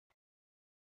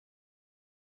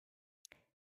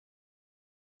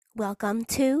Welcome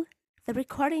to the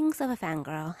recordings of a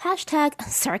fangirl. Hashtag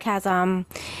sarcasm.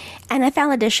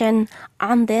 NFL edition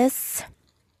on this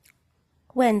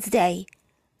Wednesday,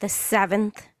 the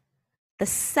 7th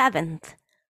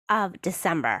of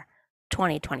December,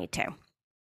 2022.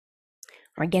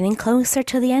 We're getting closer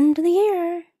to the end of the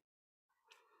year.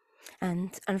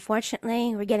 And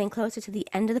unfortunately, we're getting closer to the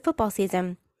end of the football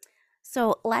season.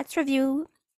 So let's review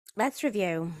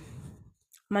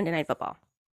Monday Night Football.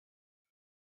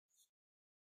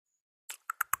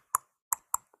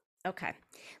 Okay.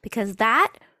 Because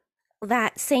that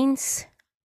Saints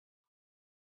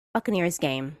Buccaneers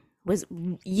game was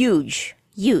huge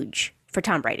for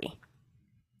Tom Brady.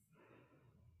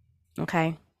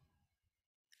 Okay.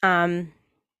 So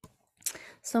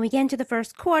we get into the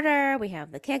first quarter, we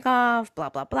have the kickoff, blah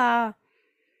blah blah.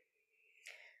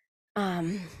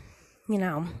 We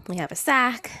have a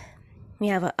sack. We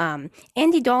have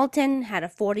Andy Dalton had a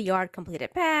 40-yard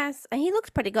completed pass, and he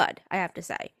looks pretty good, I have to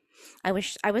say. I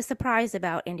was surprised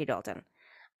about Andy Dalton.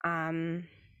 Not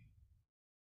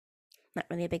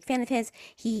really a big fan of his.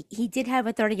 He did have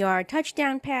a 30-yard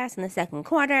touchdown pass in the second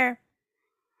quarter.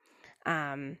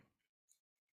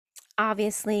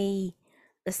 Obviously,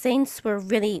 the Saints were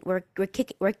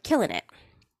killing it.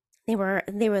 They were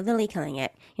literally killing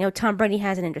it. You know, Tom Brady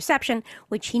has an interception,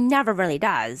 which he never really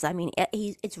does. I mean,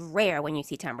 it's rare when you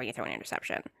see Tom Brady throw an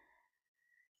interception.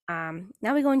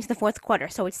 Now we go into the fourth quarter,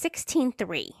 so it's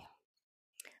 16-3.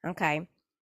 Okay,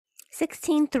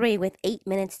 16-3 with 8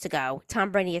 minutes to go. Tom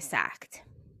Brady is sacked.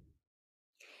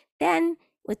 Then,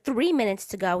 with 3 minutes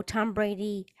to go, Tom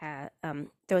Brady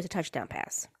throws a touchdown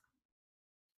pass.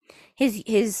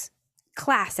 His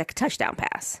classic touchdown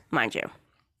pass, mind you.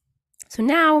 So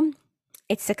now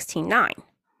it's 16-9,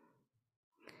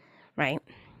 right?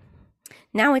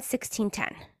 Now it's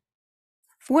 16-10.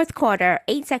 Fourth quarter,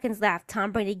 8 seconds left.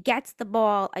 Tom Brady gets the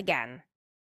ball again.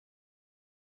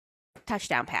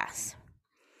 Touchdown pass.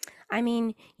 I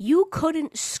mean, you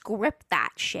couldn't script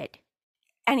that shit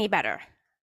any better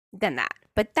than that.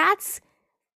 But that's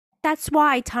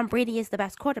why Tom Brady is the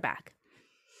best quarterback.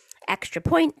 Extra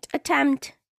point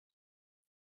attempt,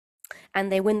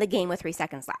 and they win the game with 3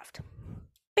 seconds left.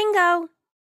 Bingo!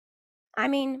 I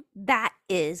mean, that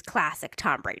is classic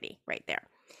Tom Brady right there.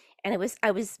 And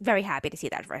I was very happy to see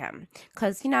that for him.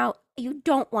 Because, you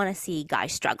don't want to see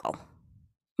guys struggle.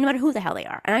 No matter who the hell they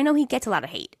are. And I know he gets a lot of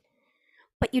hate.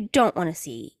 But you don't want to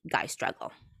see guys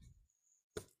struggle.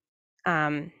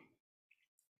 So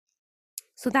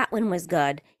that one was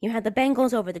good. You had the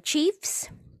Bengals over the Chiefs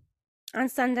on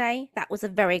Sunday. That was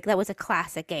a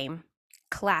classic game.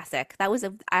 Classic. I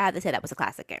had to say that was a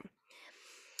classic game.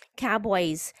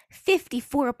 Cowboys,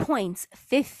 54 points.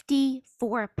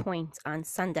 54 points on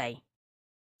Sunday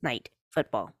night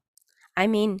football. I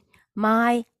mean,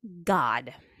 my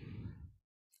God.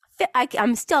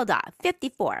 I'm still done.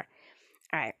 54.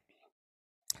 All right.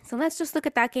 So let's just look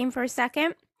at that game for a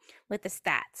second with the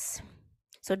stats.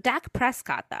 So Dak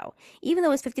Prescott, though, even though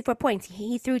it was 54 points,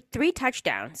 he threw 3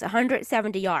 touchdowns,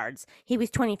 170 yards. He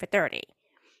was 20 for 30.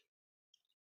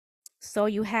 So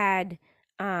you had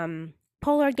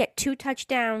Pollard get 2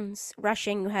 touchdowns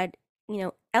rushing. You had,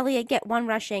 Elliott get 1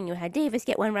 rushing. You had Davis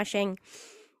get 1 rushing.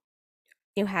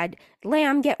 You had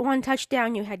Lamb get 1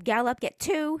 touchdown. You had Gallup get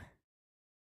 2.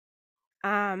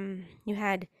 You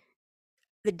had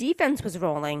the defense was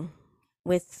rolling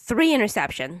with 3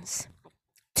 interceptions,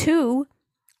 2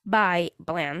 by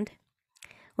Bland,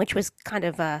 which was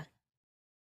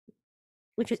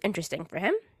which was interesting for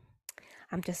him.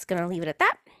 I'm just going to leave it at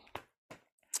that.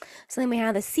 So then we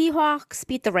had the Seahawks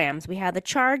beat the Rams. We had the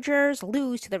Chargers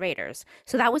lose to the Raiders.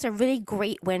 So that was a really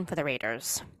great win for the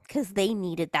Raiders because they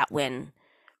needed that win.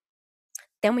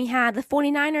 Then we had the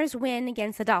 49ers win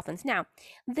against the Dolphins. Now,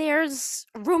 there's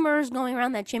rumors going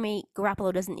around that Jimmy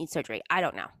Garoppolo doesn't need surgery. I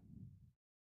don't know.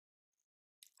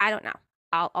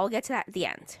 I'll get to that at the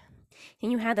end.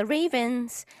 And you had the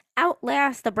Ravens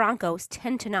outlast the Broncos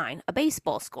 10-9, a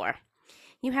baseball score.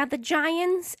 You had the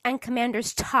Giants and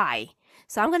Commanders tie.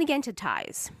 So I'm going to get into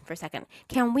ties for a second.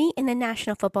 Can we in the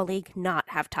National Football League not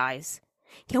have ties?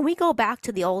 Can we go back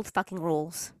to the old fucking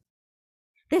rules?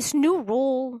 This new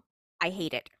rule, I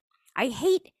hate it. I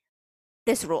hate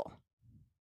this rule.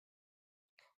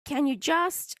 Can you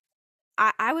just...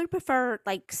 I would prefer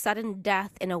like sudden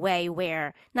death in a way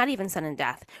where, not even sudden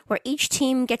death, where each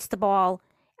team gets the ball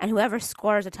and whoever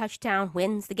scores a touchdown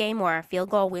wins the game or a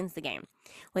field goal wins the game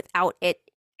without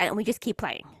it, and we just keep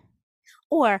playing.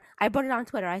 Or I brought it on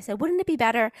Twitter. I said, wouldn't it be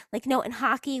better? Like, in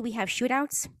hockey we have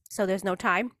shootouts, so there's no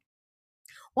time.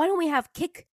 Why don't we have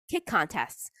kick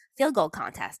contests, field goal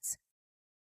contests?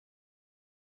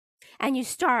 and you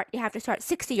have to start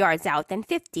 60 yards out, then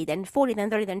 50, then 40, then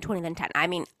 30, then 20, then 10. I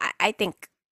mean, I think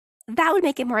that would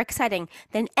make it more exciting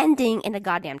than ending in a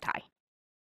goddamn tie.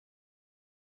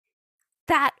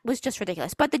 That was just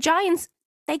ridiculous. But the Giants,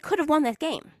 they could have won that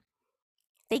game.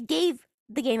 They gave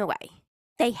the game away.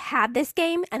 They had this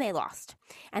game and they lost.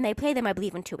 And they play them, I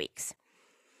believe, in 2 weeks.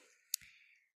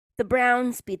 The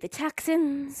Browns beat the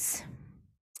Texans.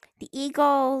 The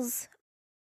Eagles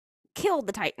killed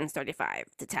the Titans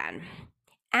 35-10.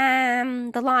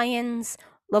 And the Lions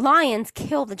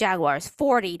killed the Jaguars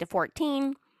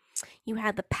 40-14. You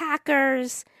had the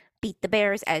Packers beat the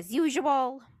Bears as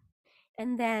usual.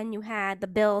 And then you had the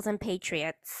Bills and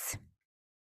Patriots.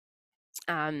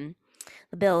 The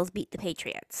Bills beat the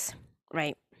Patriots,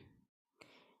 right?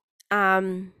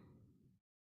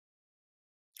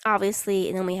 Obviously,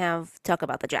 and then we have talk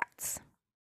about the Jets.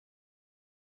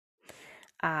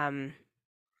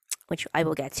 Which I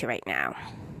will get to right now.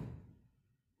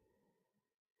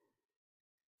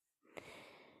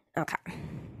 Okay.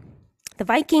 The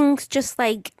Vikings just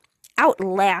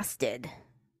outlasted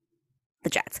the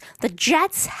Jets. The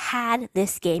Jets had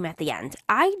this game at the end.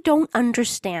 I don't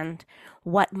understand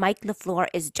what Mike LaFleur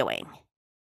is doing.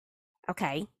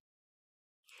 Okay.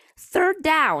 Third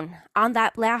down on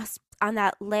that last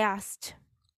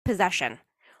possession.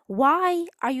 Why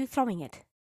are you throwing it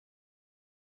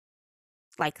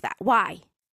like that? Why?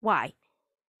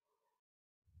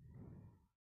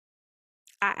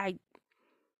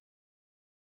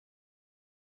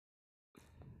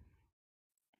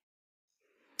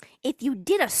 If you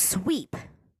did a sweep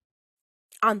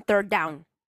on third down,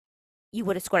 you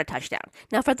would have scored a touchdown.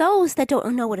 Now, for those that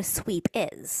don't know what a sweep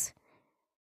is,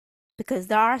 because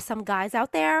there are some guys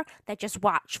out there that just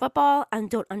watch football and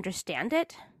don't understand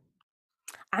it,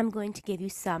 I'm going to give you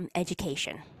some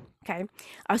education, okay?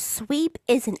 A sweep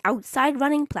is an outside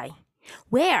running play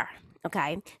where,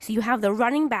 okay, so you have the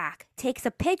running back takes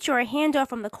a pitch or a handoff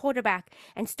from the quarterback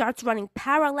and starts running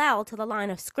parallel to the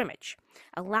line of scrimmage,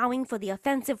 allowing for the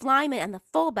offensive lineman and the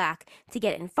fullback to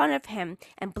get in front of him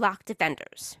and block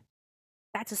defenders.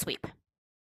 That's a sweep.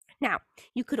 Now,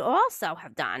 you could also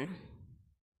have done,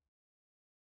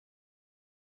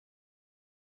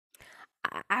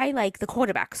 I like the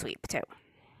quarterback sweep too.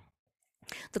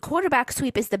 The quarterback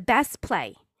sweep is the best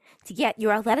play to get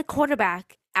your athletic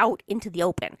quarterback out into the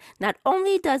open. Not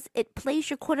only does it place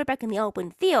your quarterback in the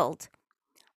open field,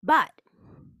 but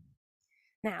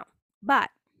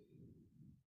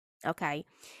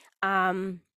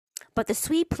the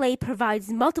sweep play provides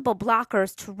multiple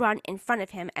blockers to run in front of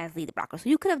him as lead blocker. So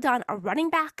you could have done a running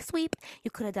back sweep.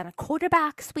 You could have done a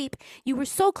quarterback sweep. You were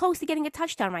so close to getting a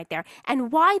touchdown right there.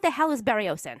 And why the hell is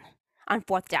Berrios in on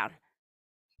fourth down?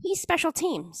 He's special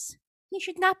teams. He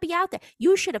should not be out there.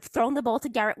 You should have thrown the ball to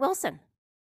Garrett Wilson.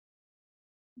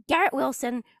 Garrett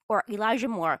Wilson or Elijah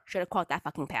Moore should have caught that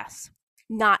fucking pass,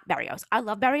 not Berrios. I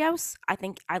love Berrios.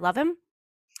 I love him.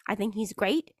 I think he's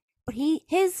great. But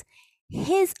his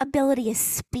ability is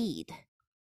speed.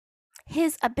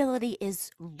 His ability is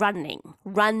running,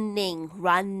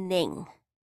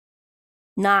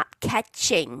 not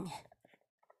catching.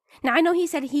 Now, I know he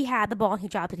said he had the ball, he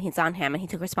dropped it, it's on him, and he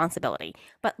took responsibility.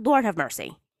 But Lord have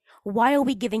mercy. Why are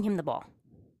we giving him the ball?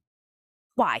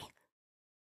 Why?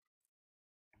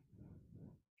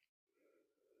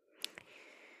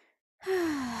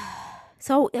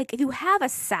 So, if you have a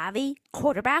savvy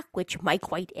quarterback, which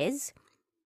Mike White is,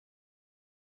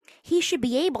 he should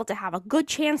be able to have a good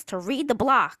chance to read the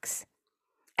blocks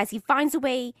as he finds a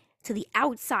way to the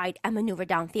outside and maneuver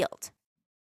downfield.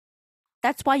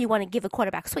 That's why you want to give a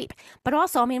quarterback sweep. But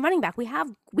also, running back, we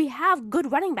have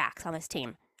good running backs on this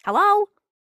team. Hello?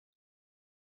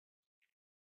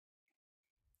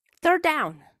 Third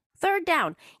down,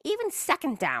 even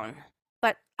second down.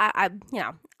 But I'm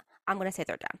going to say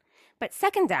third down. But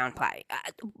second down play,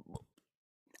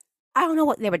 I don't know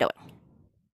what they were doing.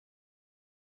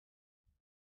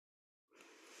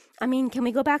 Can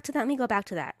we go back to that? Let me go back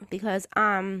to that because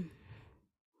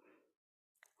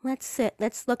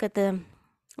let's look at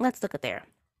there.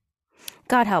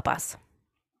 God help us.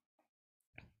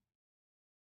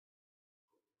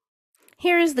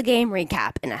 Here is the game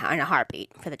recap in a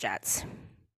heartbeat for the Jets.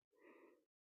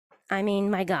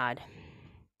 My God.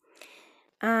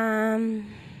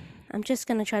 I'm just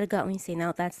going to try to go. Let me see.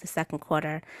 No, that's the second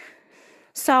quarter.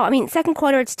 So, second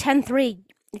quarter, it's 10-3.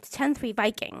 It's 10-3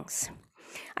 Vikings.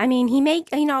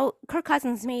 Kirk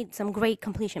Cousins made some great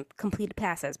completed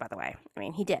passes, by the way.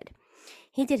 He did.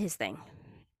 He did his thing.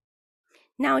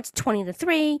 Now it's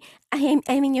 20-3.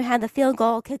 You had the field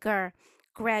goal kicker,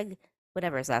 Greg,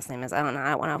 whatever his last name is. I don't know.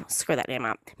 I don't want to screw that name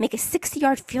up. Make a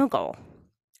 60-yard field goal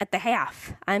at at the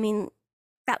half. I mean,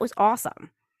 that was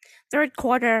awesome. Third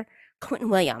quarter, Quentin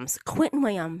Williams. Quentin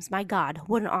Williams, my God,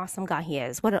 what an awesome guy he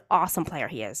is. What an awesome player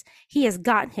he is. He has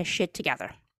gotten his shit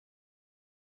together.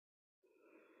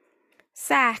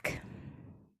 Sack.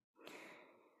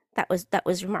 That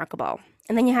was remarkable.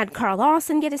 And then you had Carl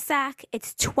Lawson get a sack.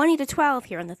 It's 20-12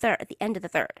 here in the third, at the end of the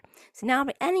third. So now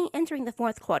entering the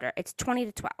fourth quarter, it's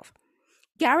 20-12.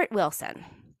 Garrett Wilson,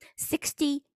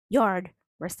 60-yard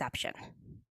reception.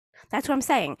 That's what I'm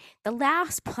saying. The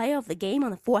last play of the game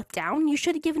on the fourth down, you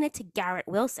should have given it to Garrett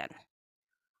Wilson.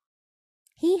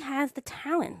 He has the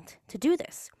talent to do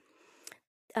this.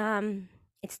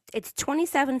 It's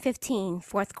 27-15,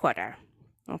 fourth quarter.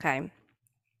 Okay.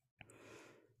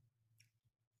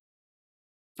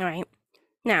 All right.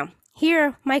 Now,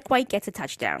 here, Mike White gets a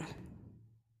touchdown.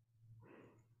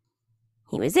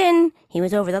 He was in. He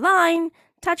was over the line.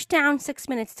 Touchdown, 6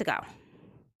 minutes to go.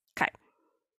 Okay.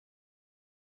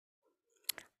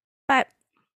 But,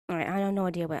 all right, I have no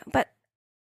idea what, but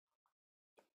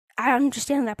I don't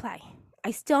understand that play.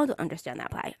 I still don't understand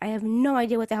that play. I have no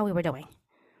idea what the hell we were doing.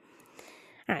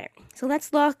 All right, so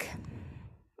let's look.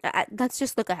 Let's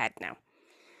just look ahead now.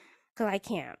 Because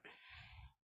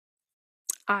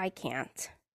I can't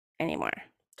anymore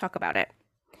talk about it.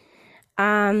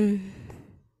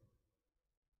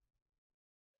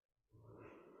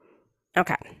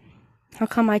 Okay. How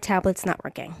come my tablet's not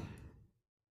working?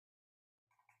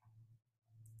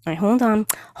 All right, hold on.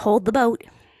 Hold the boat.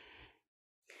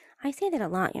 I say that a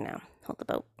lot, Hold the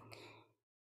boat.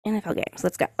 NFL games.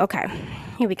 Let's go. Okay,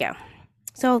 here we go.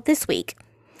 So this week,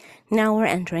 now we're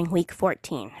entering week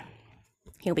 14.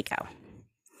 Here we go.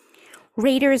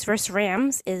 Raiders versus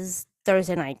Rams is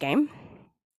Thursday night game.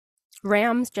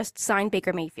 Rams just signed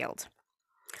Baker Mayfield,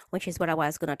 which is what I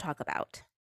was going to talk about.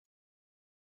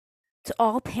 To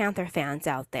all Panther fans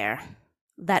out there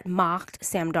that mocked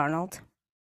Sam Darnold,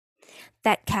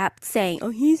 that kept saying,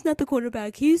 oh, he's not the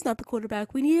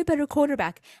quarterback, we need a better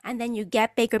quarterback. And then you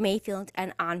get Baker Mayfield,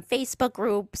 and on Facebook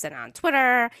groups and on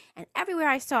Twitter and everywhere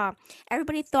I saw,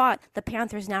 everybody thought the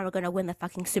Panthers now were going to win the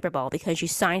fucking Super Bowl because you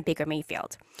signed Baker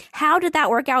Mayfield. How did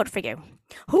that work out for you?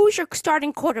 Who's your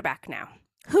starting quarterback now?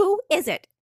 Who is it?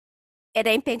 It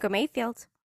ain't Baker Mayfield.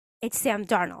 It's Sam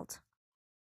Darnold.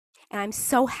 And I'm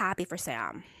so happy for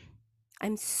Sam.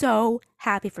 I'm so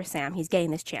happy for Sam. He's getting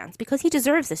this chance because he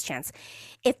deserves this chance.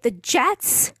 If the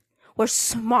Jets were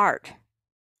smart,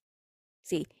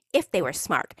 if they were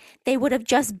smart, they would have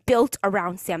just built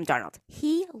around Sam Darnold.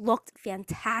 He looked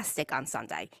fantastic on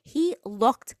Sunday. He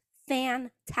looked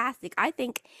fantastic. I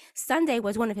think Sunday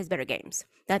was one of his better games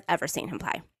that I've ever seen him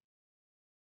play.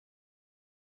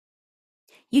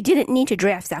 You didn't need to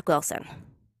draft Zach Wilson.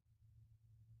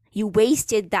 You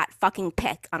wasted that fucking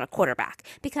pick on a quarterback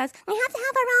because we have to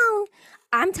have our own.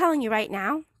 I'm telling you right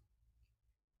now,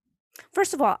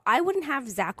 first of all, I wouldn't have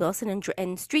Zach Wilson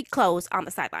in street clothes on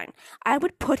the sideline. I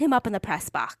would put him up in the press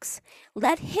box.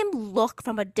 Let him look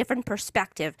from a different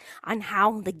perspective on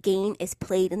how the game is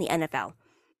played in the NFL.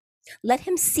 Let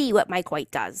him see what Mike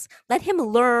White does. Let him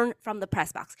learn from the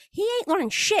press box. He ain't learning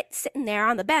shit sitting there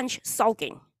on the bench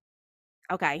sulking.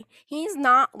 Okay? He's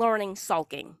not learning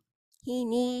sulking. He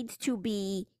needs to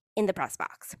be in the press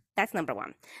box. That's number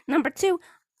one. Number two,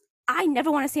 I never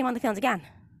want to see him on the field again.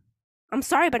 I'm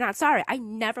sorry, but not sorry. I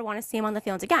never want to see him on the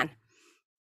field again.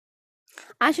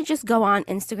 I should just go on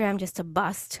Instagram just to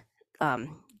bust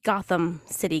Gotham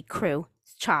City crew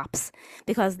chops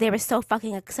because they were so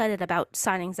fucking excited about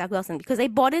signing Zach Wilson because they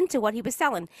bought into what he was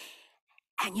selling.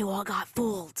 And you all got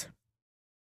fooled.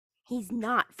 He's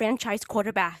not franchise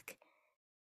quarterback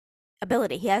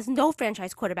ability. He has no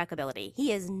franchise quarterback ability.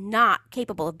 He is not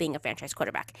capable of being a franchise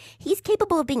quarterback. He's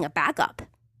capable of being a backup,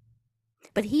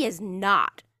 but he is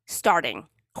not starting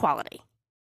quality.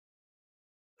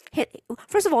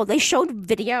 First of all, they showed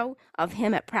video of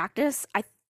him at practice, I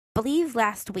believe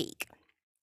last week,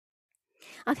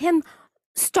 of him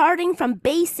starting from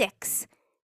basics.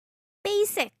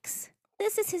 Basics.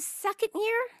 This is his second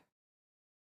year.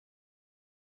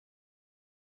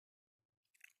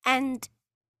 And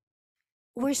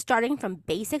we're starting from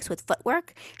basics with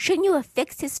footwork. Shouldn't you have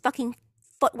fixed his fucking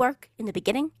footwork in the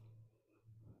beginning?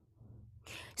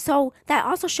 So that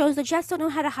also shows the Jets don't know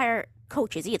how to hire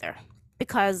coaches either.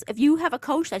 Because if you have a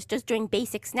coach that's just doing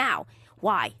basics now,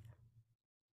 why?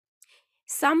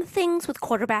 Some things with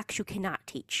quarterbacks you cannot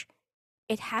teach.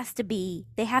 They have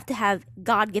to have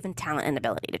God-given talent and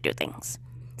ability to do things.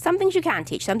 Some things you can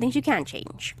teach, some things you can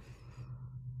change.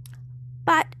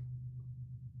 But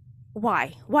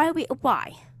why?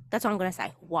 Why? That's all I'm going to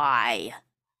say. Why?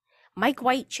 Mike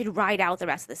White should ride out the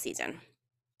rest of the season.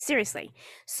 Seriously.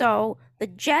 So the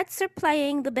Jets are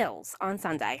playing the Bills on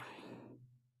Sunday.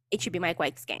 It should be Mike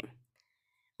White's game.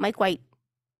 Mike White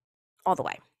all the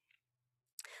way.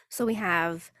 So we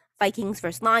have Vikings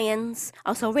versus Lions.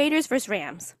 Also Raiders versus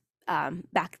Rams.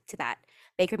 Back to that.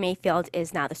 Baker Mayfield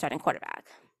is now the starting quarterback,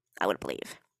 I would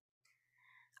believe.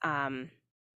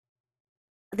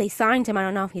 They signed him. I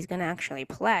don't know if he's going to actually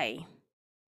play.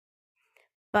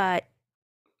 But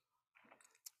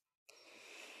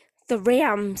the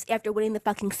Rams, after winning the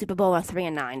fucking Super Bowl, are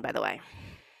 3-9, by the way.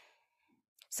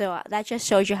 So that just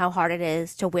shows you how hard it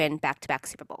is to win back-to-back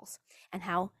Super Bowls and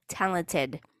how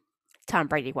talented Tom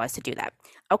Brady was to do that.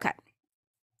 Okay.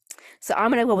 So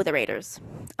I'm going to go with the Raiders.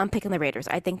 I'm picking the Raiders.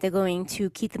 I think they're going to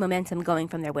keep the momentum going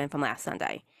from their win from last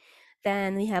Sunday.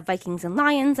 Then we have Vikings and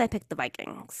Lions. I picked the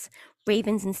Vikings.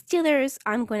 Ravens and Steelers.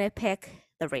 I'm going to pick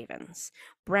the Ravens.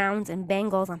 Browns and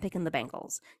Bengals. I'm picking the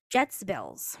Bengals. Jets,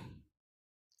 Bills.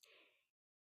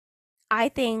 I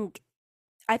think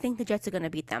the Jets are going to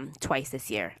beat them twice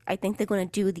this year. I think they're going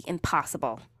to do the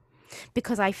impossible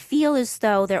because I feel as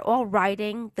though they're all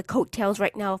riding the coattails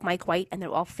right now of Mike White and they're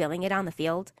all feeling it on the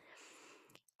field.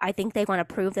 I think they want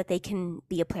to prove that they can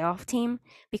be a playoff team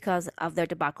because of their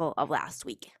debacle of last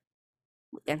week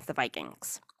against the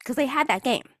Vikings. Because they had that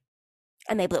game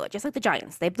and they blew it, just like the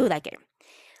Giants. They blew that game.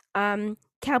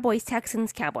 Cowboys,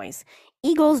 Texans, Cowboys.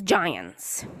 Eagles,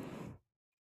 Giants.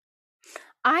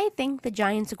 I think the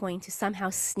Giants are going to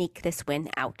somehow sneak this win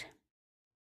out.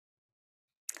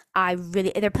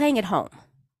 They're playing at home.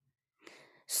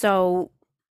 So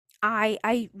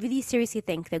I really seriously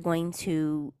think they're going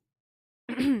to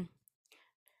win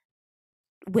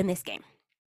this game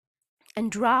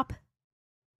and drop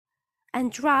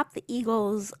the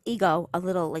Eagles' ego a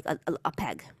little, like a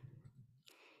peg.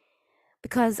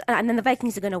 Because and then the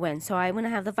Vikings are going to win, so I'm going to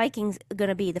have the Vikings going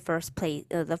to be the first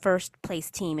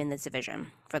place team in this division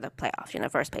for the playoffs. The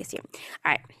first place team.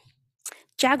 All right,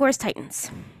 Jaguars, Titans.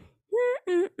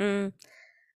 I'm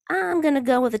going to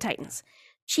go with the Titans.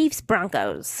 Chiefs,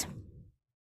 Broncos.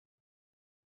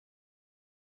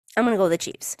 I'm going to go with the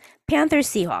Chiefs. Panthers,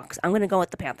 Seahawks. I'm going to go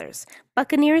with the Panthers.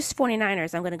 Buccaneers,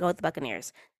 49ers. I'm going to go with the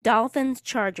Buccaneers. Dolphins,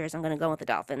 Chargers. I'm going to go with the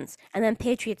Dolphins. And then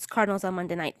Patriots, Cardinals on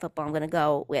Monday Night Football. I'm going to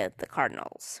go with the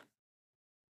Cardinals.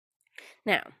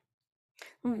 Now,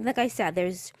 like I said,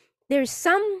 there's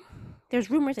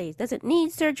rumors that he doesn't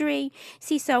need surgery.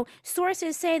 See, so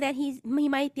sources say that he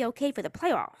might be okay for the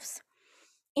playoffs.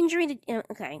 Injury to,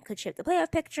 could shift the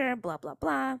playoff picture, blah, blah,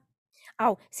 blah.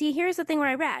 Oh, see, here's the thing where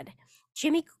I read.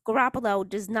 Jimmy Garoppolo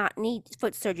does not need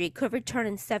foot surgery, could return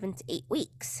in 7 to 8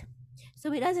 weeks.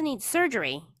 So he doesn't need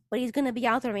surgery, but he's going to be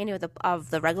out the remainder of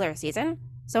the regular season.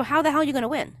 So how the hell are you going to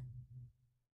win?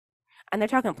 And they're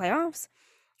talking playoffs?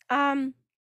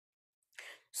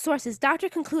 Sources, doctor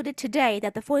concluded today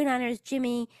that the 49ers'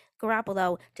 Jimmy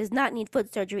Garoppolo does not need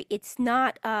foot surgery. It's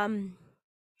not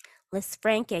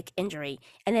Lisfranchic injury,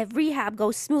 and if rehab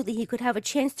goes smoothly, he could have a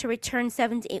chance to return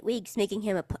 7 to 8 weeks, making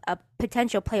him a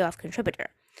potential playoff contributor.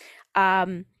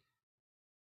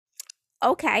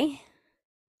 Okay,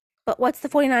 but what's the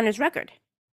 49ers record?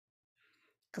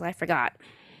 Because I forgot.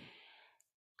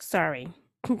 Sorry.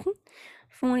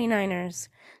 49ers.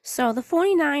 So the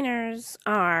 49ers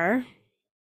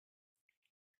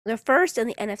they're first in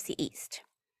the NFC East.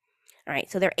 All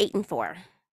right, so they're 8-4.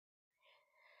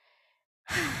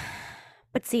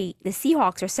 But see, the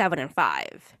Seahawks are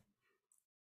 7-5.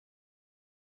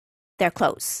 They're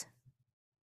close.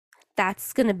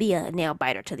 That's going to be a nail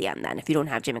biter to the end then if you don't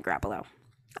have Jimmy Garoppolo.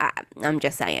 I'm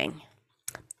just saying.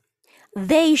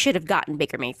 They should have gotten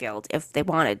Baker Mayfield if they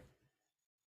wanted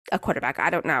a quarterback. I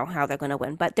don't know how they're going to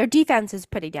win, but their defense is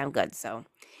pretty damn good, so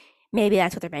maybe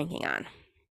that's what they're banking on.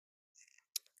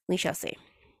 We shall see.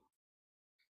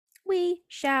 We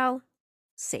shall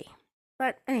see.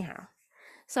 But anyhow,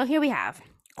 so here we have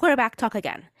quarterback talk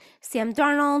again. Sam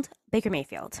Darnold, Baker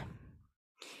Mayfield.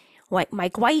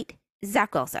 Mike White,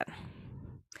 Zach Wilson.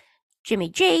 Jimmy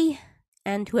G,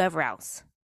 and whoever else.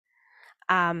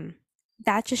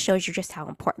 That just shows you just how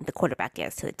important the quarterback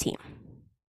is to the team,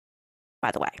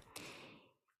 by the way.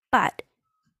 But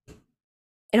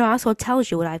it also tells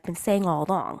you what I've been saying all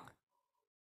along.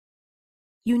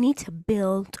 You need to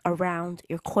build around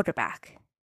your quarterback.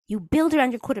 You build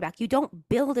around your quarterback. You don't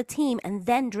build a team and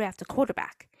then draft a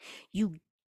quarterback. You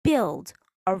build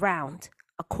around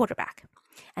a quarterback.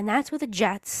 And that's what the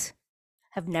Jets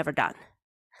have never done.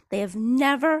 They have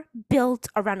never built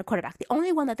around a quarterback. The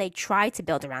only one that they tried to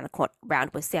build around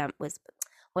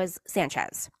was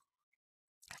Sanchez.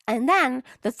 And then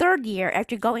the third year,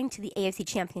 after going to the AFC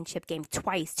Championship game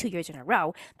twice, 2 years in a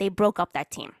row, they broke up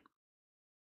that team.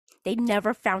 They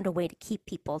never found a way to keep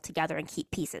people together and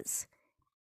keep pieces.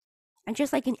 And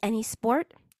just like in any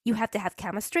sport, you have to have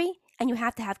chemistry and you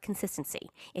have to have consistency.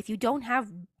 If you don't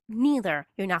have neither,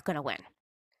 you're not going to win.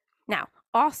 Now,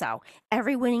 also,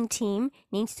 every winning team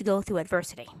needs to go through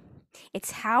adversity.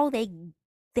 It's how they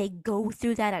go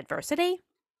through that adversity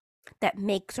that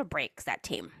makes or breaks that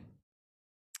team.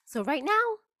 So right now,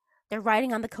 they're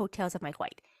riding on the coattails of Mike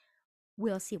White.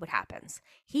 We'll see what happens.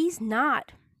 He's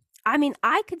not. I mean,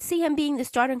 I could see him being the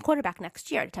starting quarterback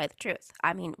next year, to tell you the truth.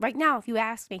 I mean, right now, if you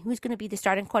ask me who's going to be the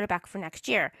starting quarterback for next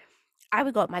year, I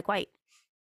would go with Mike White.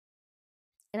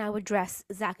 And I would dress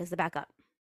Zach as the backup.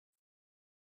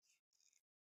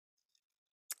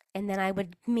 And then I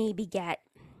would maybe get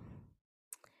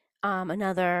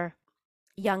another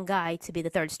young guy to be the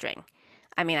third string.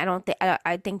 I mean,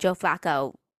 I think Joe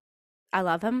Flacco, I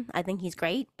love him. I think he's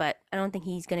great, but I don't think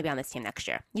he's going to be on this team next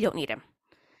year. You don't need him.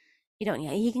 You don't need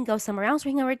him. He can go somewhere else or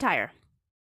he can go retire.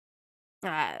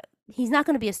 He's not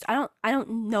going to be I don't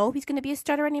know if he's going to be a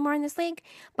starter anymore in this league,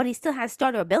 but he still has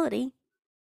starter ability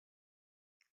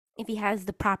if he has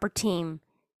the proper team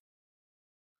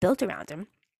built around him.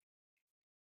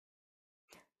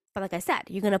 But like I said,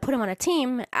 you're going to put him on a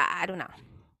team, I don't know.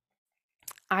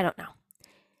 I don't know.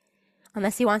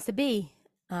 Unless he wants to be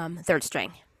third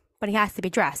string, but he has to be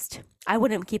dressed. I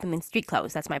wouldn't keep him in street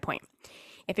clothes. That's my point.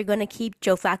 If you're going to keep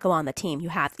Joe Flacco on the team, you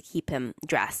have to keep him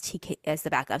dressed. He as the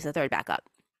backup, as the third backup.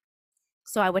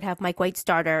 So I would have Mike White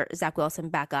starter, Zach Wilson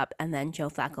backup, and then Joe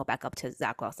Flacco back up to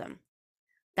Zach Wilson.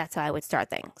 That's how I would start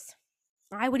things.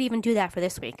 I would even do that for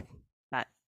this week. But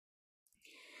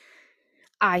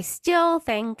I still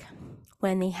think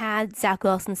when they had Zach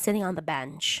Wilson sitting on the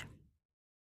bench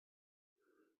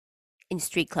in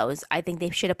street clothes, I think they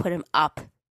should have put him up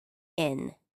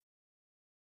in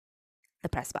the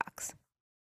press box.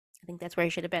 I think that's where he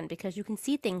should have been because you can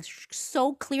see things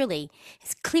so clearly,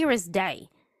 as clear as day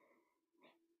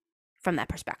from that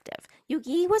perspective.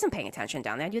 He wasn't paying attention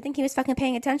down there. Do you think he was fucking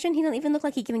paying attention? He didn't even look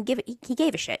like he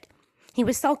gave a shit. He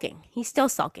was sulking. He's still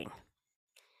sulking.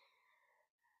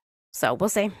 So we'll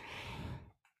see.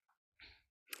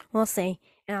 We'll see.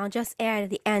 And I'll just add at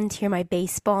the end here my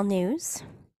baseball news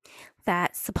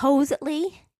that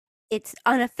supposedly it's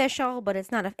unofficial, but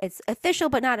it's not. It's official,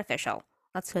 but not official.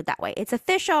 Let's put it that way. It's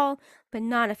official, but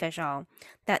not official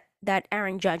that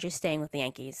Aaron Judge is staying with the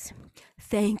Yankees.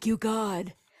 Thank you,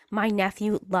 God. My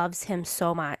nephew loves him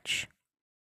so much.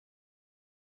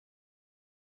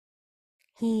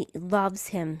 He loves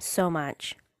him so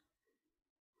much.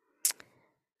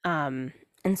 And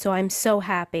so I'm so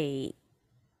happy.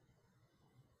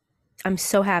 I'm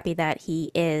so happy that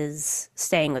he is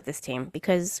staying with this team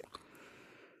because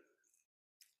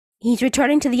he's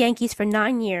returning to the Yankees for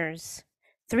 9 years,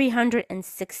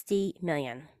 $360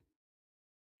 million.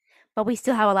 But we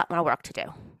still have a lot more work to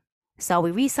do. So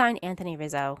we re-signed Anthony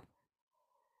Rizzo.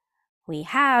 We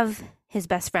have his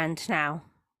best friend now,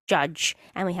 Judge,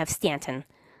 and we have Stanton.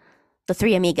 The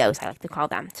three amigos, I like to call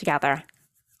them, together.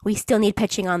 We still need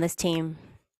pitching on this team.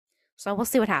 So we'll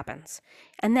see what happens.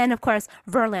 And then, of course,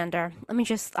 Verlander.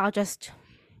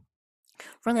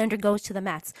 Verlander goes to the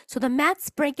Mets. So the Mets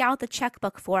break out the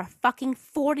checkbook for a fucking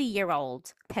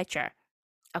 40-year-old pitcher.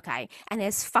 Okay? And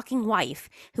his fucking wife,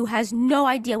 who has no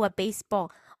idea what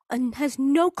baseball, and has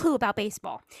no clue about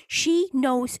baseball. She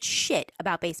knows shit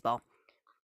about baseball.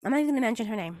 I'm not even going to mention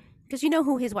her name, because you know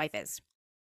who his wife is.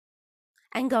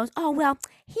 And goes, oh, well,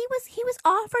 he was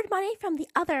offered money from the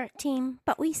other team,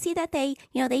 but we see that they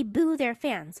boo their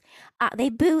fans. They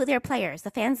boo their players.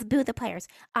 The fans boo the players.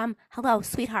 Hello,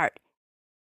 sweetheart.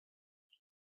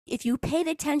 If you paid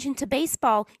attention to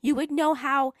baseball, you would know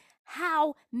how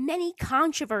many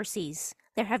controversies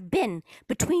there have been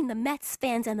between the Mets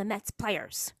fans and the Mets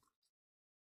players.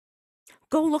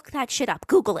 Go look that shit up.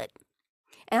 Google it.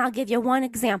 And I'll give you one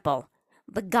example.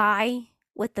 The guy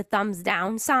with the thumbs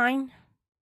down sign.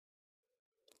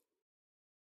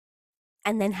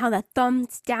 And then how the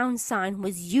thumbs down sign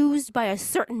was used by a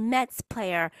certain Mets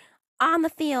player on the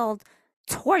field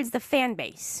towards the fan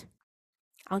base.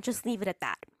 I'll just leave it at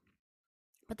that.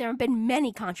 But there have been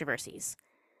many controversies.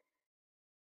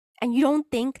 And you don't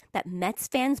think that Mets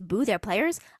fans boo their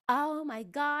players? Oh my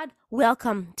God.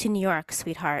 Welcome to New York,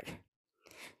 sweetheart.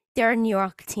 They're a New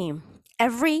York team.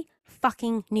 Every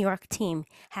fucking New York team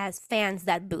has fans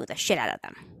that boo the shit out of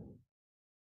them.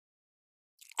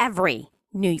 Every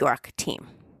New York team.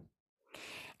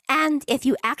 And if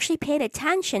you actually paid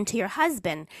attention to your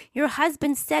husband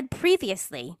said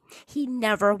previously he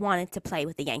never wanted to play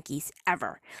with the Yankees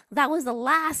ever. That was the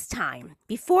last time,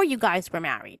 before you guys were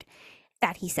married,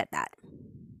 that he said that.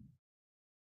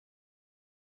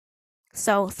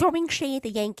 So throwing shade at the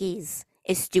Yankees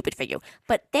is stupid for you.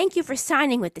 But thank you for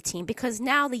signing with the team because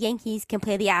now the Yankees can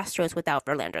play the Astros without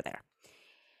Verlander there.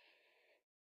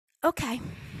 Okay.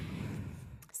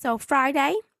 So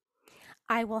Friday,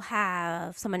 I will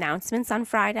have some announcements on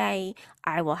Friday.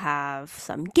 I will have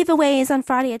some giveaways on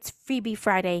Friday. It's Freebie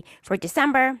Friday for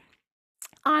December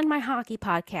on my hockey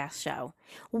podcast show,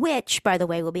 which, by the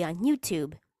way, will be on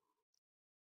YouTube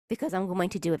because I'm going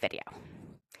to do a video.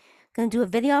 I'm going to do a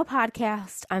video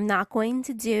podcast. I'm not going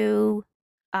to do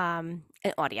an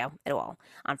audio at all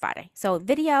on Friday. So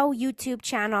video, YouTube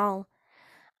channel.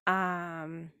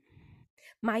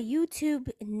 My YouTube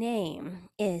name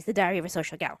is The Diary of a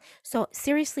Social Gal. So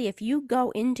seriously, if you go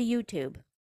into YouTube,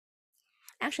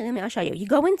 actually, I'll show you. You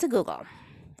go into Google,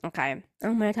 okay?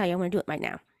 I'm going to tell you, I'm going to do it right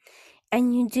now.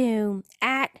 And you do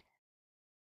at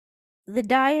The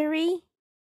Diary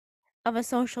of a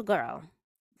Social Girl.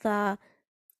 The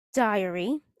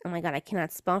Diary. Oh my God, I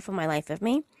cannot spell for my life of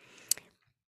me.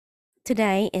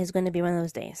 Today is going to be one of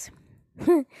those days.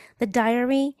 The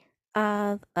Diary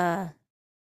of a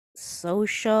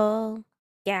Social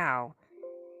Gal.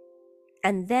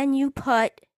 And then you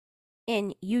put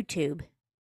in YouTube.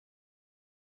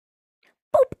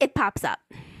 Boop, it pops up.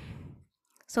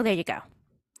 So there you go.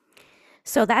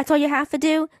 So that's all you have to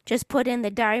do. Just put in The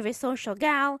Diary of a Social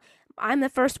Gal. I'm the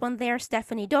first one there,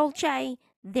 Stephanie Dolce.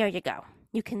 There you go.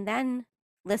 You can then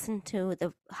listen to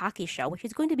the hockey show, which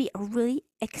is going to be a really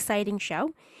exciting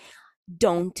show.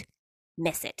 Don't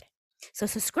miss it. So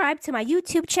subscribe to my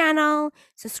YouTube channel.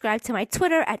 Subscribe to my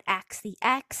Twitter at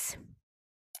AxeTheX.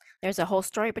 There's a whole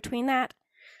story between that.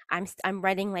 I'm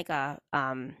writing like a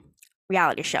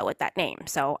reality show with that name,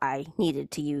 so I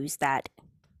needed to use that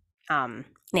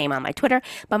name on my Twitter.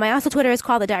 But my also Twitter is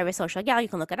called The Diary of a Social Gal. You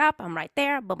can look it up. I'm right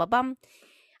there. Bum bum bum.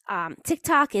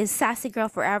 TikTok is Sassy Girl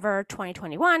Forever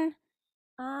 2021.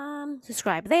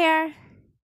 Subscribe there,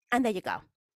 and there you go.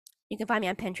 You can find me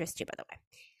on Pinterest too, by the way.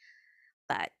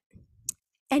 But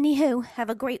anywho, have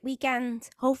a great weekend.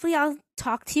 Hopefully, I'll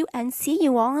talk to you and see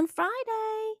you all on Friday.